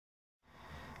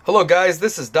Hello guys,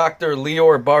 this is Dr.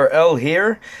 Lior Bar-El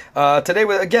here. Today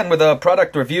again with a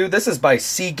product review. This is by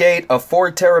Seagate, a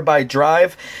 4 terabyte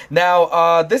drive.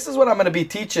 Now, this is what I'm going to be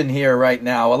teaching here right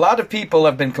now. A lot of people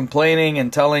have been complaining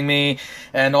and telling me,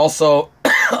 and also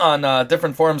on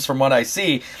different forums from what I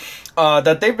see,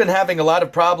 that they've been having a lot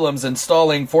of problems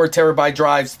installing 4 terabyte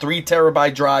drives, 3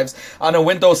 terabyte drives on a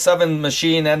Windows 7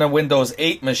 machine and a Windows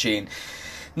 8 machine.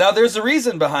 Now, there's a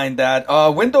reason behind that.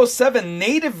 Windows 7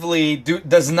 natively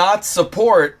does not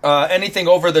support anything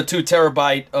over the 2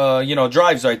 terabyte,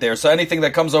 drives right there. So anything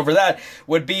that comes over that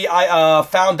would be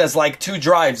found as like 2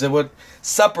 drives. It would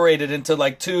separate it into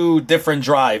like 2 different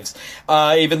drives,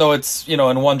 even though it's,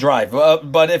 in one drive.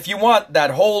 But if you want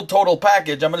that whole total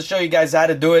package, I'm going to show you guys how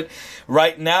to do it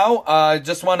right now.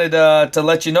 Just wanted to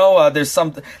let you know there's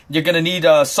you're going to need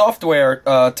software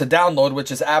to download,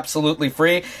 which is absolutely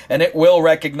free, and it will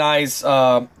recognize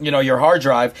your hard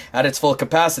drive at its full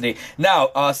capacity.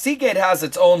 Now, Seagate has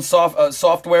its own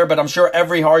software, but I'm sure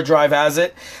every hard drive has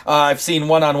it. I've seen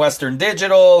one on Western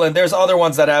Digital, and there's other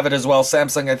ones that have it as well.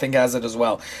 Samsung, I think, has it as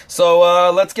well.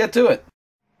 So let's get to it.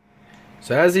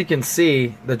 So as you can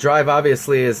see, the drive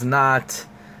obviously is not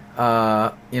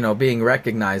being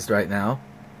recognized right now.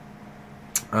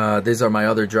 These are my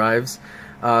other drives.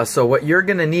 So what you're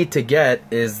gonna need to get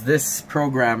is this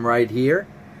program right here,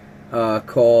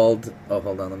 called, hold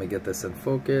on, let me get this in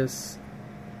focus.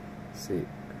 Let's see,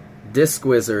 Disk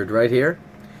Wizard right here.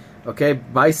 Okay,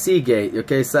 by Seagate.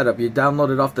 Okay, setup. You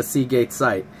download it off the Seagate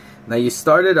site. Now you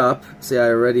start it up. See, I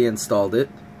already installed it.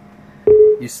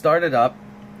 You start it up.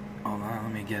 Hold on,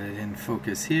 let me get it in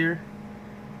focus here.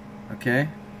 Okay.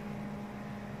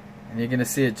 And you're gonna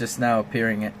see it just now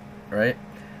appearing, right?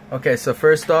 Okay, so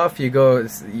first off, you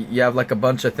have like a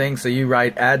bunch of things. So you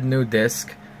write add new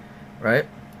disk, right?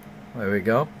 There we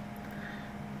go.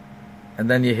 And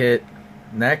then you hit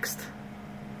next.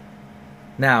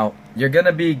 Now, you're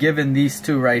gonna be given these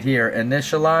two right here,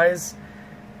 initialize,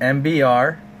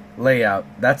 MBR, layout.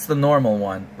 That's the normal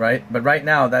one, right? But right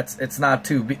now it's not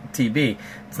 2 TB,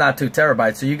 it's not 2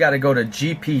 terabytes, so you got to go to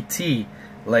GPT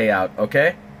layout.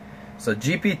 Okay, so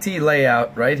GPT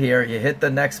layout right here, you hit the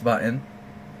next button.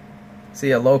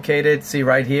 See, located, see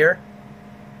right here,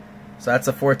 so that's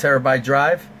a 4 terabyte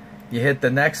drive. You hit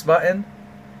the next button,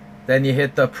 then you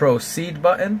hit the proceed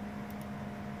button,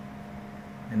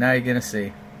 and now you're gonna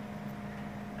see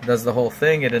it does the whole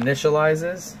thing. It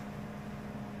initializes.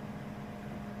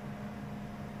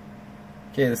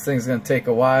 Okay, this thing's gonna take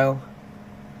a while.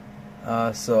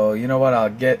 So you know what?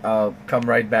 I'll come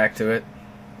right back to it.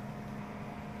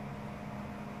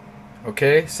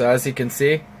 Okay, so as you can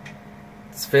see,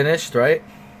 it's finished, right?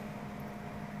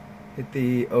 Hit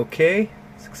the OK.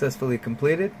 Successfully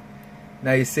completed.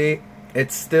 Now you see,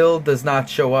 it still does not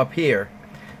show up here.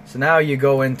 So now you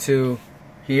go into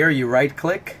here, you right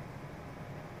click.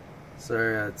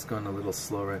 Sorry, it's going a little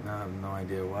slow right now. I have no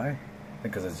idea why.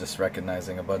 Because it's just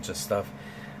recognizing a bunch of stuff.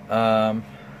 Plus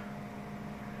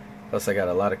I got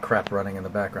a lot of crap running in the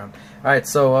background. Alright,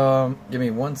 so give me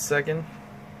 1 second.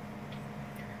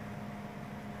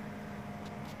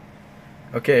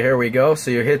 Okay, here we go. So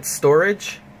you hit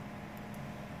storage.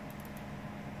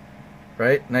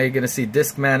 Right, now you're going to see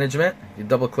disk management. You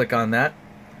double click on that.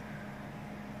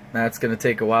 Now it's going to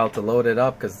take a while to load it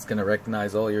up because it's going to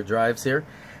recognize all your drives here.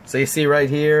 So you see right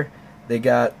here,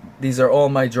 these are all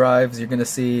my drives. You're going to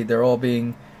see they're all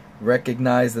being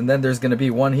recognized, and then there's going to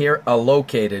be one here,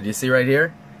 located. You see right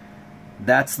here?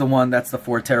 That's the one, that's the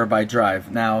 4 terabyte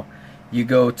drive. Now you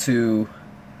go to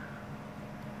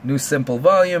new simple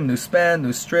volume, new span,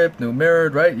 new strip, new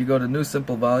mirrored, right? You go to new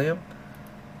simple volume.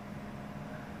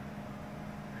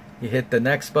 You hit the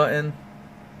next button.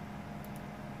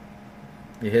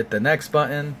 You hit the next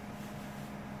button.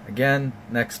 Again,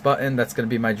 next button. That's going to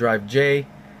be my drive J.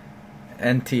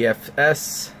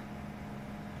 NTFS.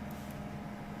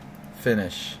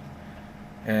 Finish.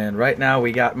 And right now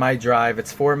we got my drive.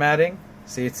 It's formatting.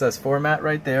 See, it says format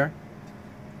right there.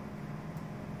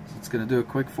 So it's going to do a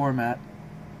quick format.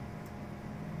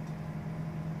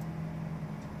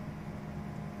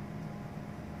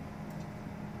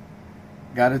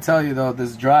 Gotta tell you though,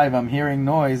 this drive, I'm hearing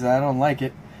noise. I don't like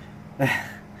it.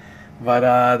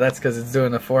 But that's because it's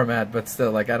doing the format. But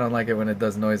still, like, I don't like it when it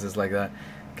does noises like that.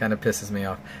 Kind of pisses me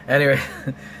off. Anyway,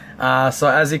 so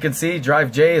as you can see,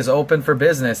 Drive J is open for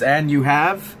business, and you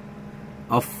have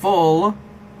a full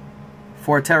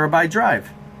 4 terabyte drive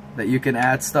that you can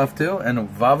add stuff to, and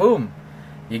vavoom,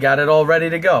 you got it all ready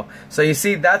to go. So you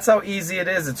see, that's how easy it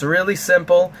is. It's really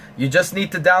simple. You just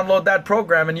need to download that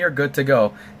program and you're good to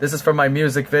go. This is for my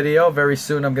music video. Very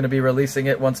soon I'm going to be releasing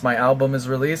it once my album is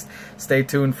released. Stay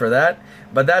tuned for that.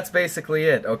 But that's basically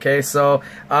it, okay? So,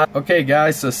 okay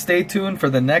guys, so stay tuned for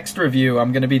the next review.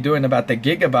 I'm going to be doing about the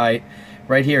Gigabyte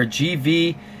right here,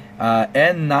 GV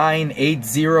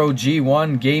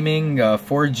N980G1 Gaming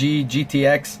 4G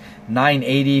GTX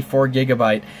 980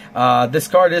 4GB. This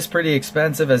card is pretty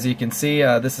expensive, as you can see.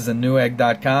 This is a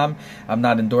newegg.com. I'm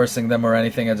not endorsing them or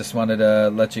anything. I just wanted to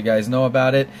let you guys know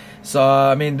about it. So,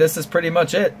 I mean, this is pretty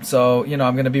much it. So, you know,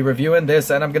 I'm going to be reviewing this,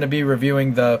 and I'm going to be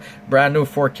reviewing the brand new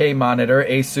 4K monitor,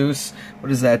 Asus.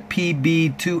 What is that?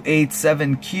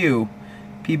 PB287Q.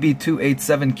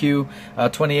 PB287Q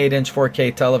 28-inch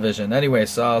 4K television. Anyway,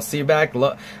 so I'll see you back.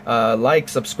 Like,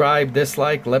 subscribe,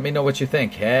 dislike. Let me know what you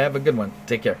think. Have a good one.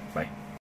 Take care. Bye.